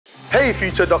Hey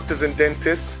future doctors and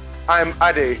dentists, I'm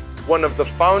Ade, one of the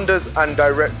founders and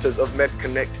directors of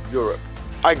MedConnect Europe.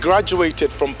 I graduated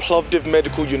from Plovdiv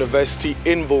Medical University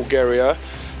in Bulgaria,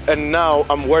 and now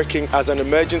I'm working as an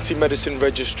emergency medicine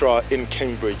registrar in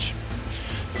Cambridge.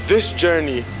 This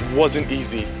journey wasn't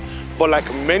easy, but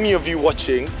like many of you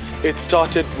watching, it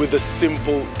started with a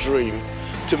simple dream: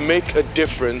 to make a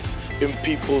difference in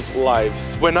people's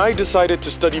lives. When I decided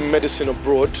to study medicine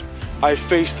abroad, I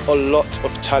faced a lot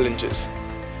of challenges.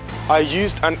 I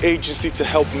used an agency to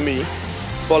help me,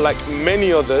 but like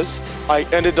many others, I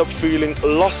ended up feeling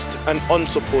lost and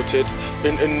unsupported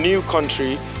in a new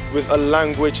country with a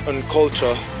language and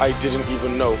culture I didn't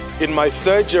even know. In my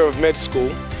third year of med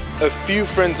school, a few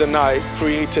friends and I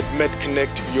created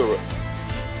MedConnect Europe.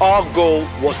 Our goal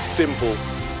was simple: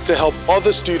 to help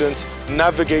other students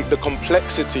navigate the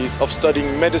complexities of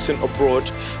studying medicine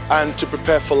abroad and to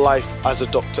prepare for life as a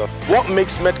doctor. What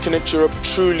makes MedConnect Europe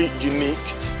truly unique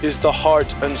is the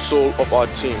heart and soul of our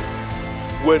team.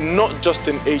 We're not just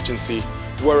an agency,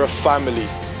 we're a family.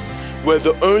 We're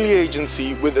the only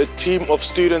agency with a team of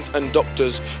students and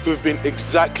doctors who've been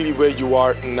exactly where you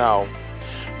are now.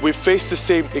 We've faced the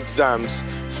same exams,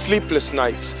 sleepless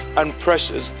nights, and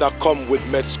pressures that come with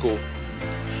med school.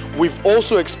 We've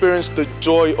also experienced the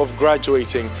joy of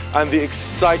graduating and the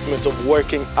excitement of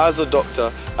working as a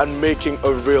doctor and making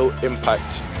a real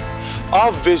impact.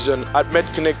 Our vision at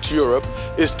MedConnect Europe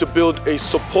is to build a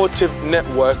supportive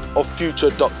network of future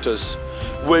doctors,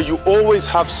 where you always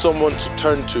have someone to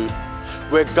turn to,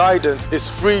 where guidance is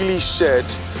freely shared,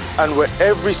 and where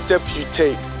every step you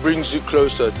take brings you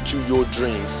closer to your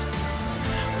dreams.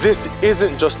 This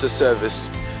isn't just a service,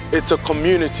 it's a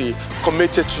community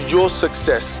committed to your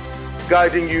success,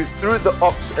 guiding you through the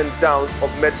ups and downs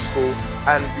of med school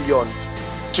and beyond.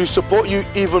 To support you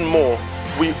even more,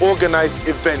 we organize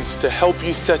events to help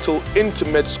you settle into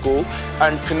med school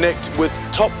and connect with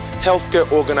top healthcare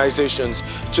organizations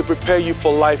to prepare you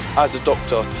for life as a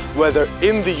doctor, whether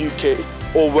in the UK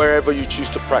or wherever you choose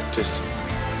to practice.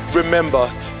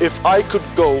 Remember, if I could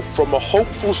go from a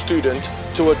hopeful student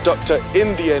to a doctor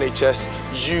in the NHS,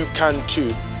 you can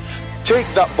too. Take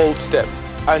that bold step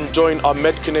and join our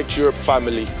MedConnect Europe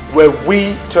family, where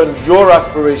we turn your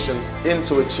aspirations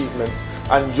into achievements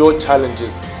and your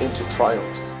challenges into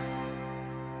triumphs.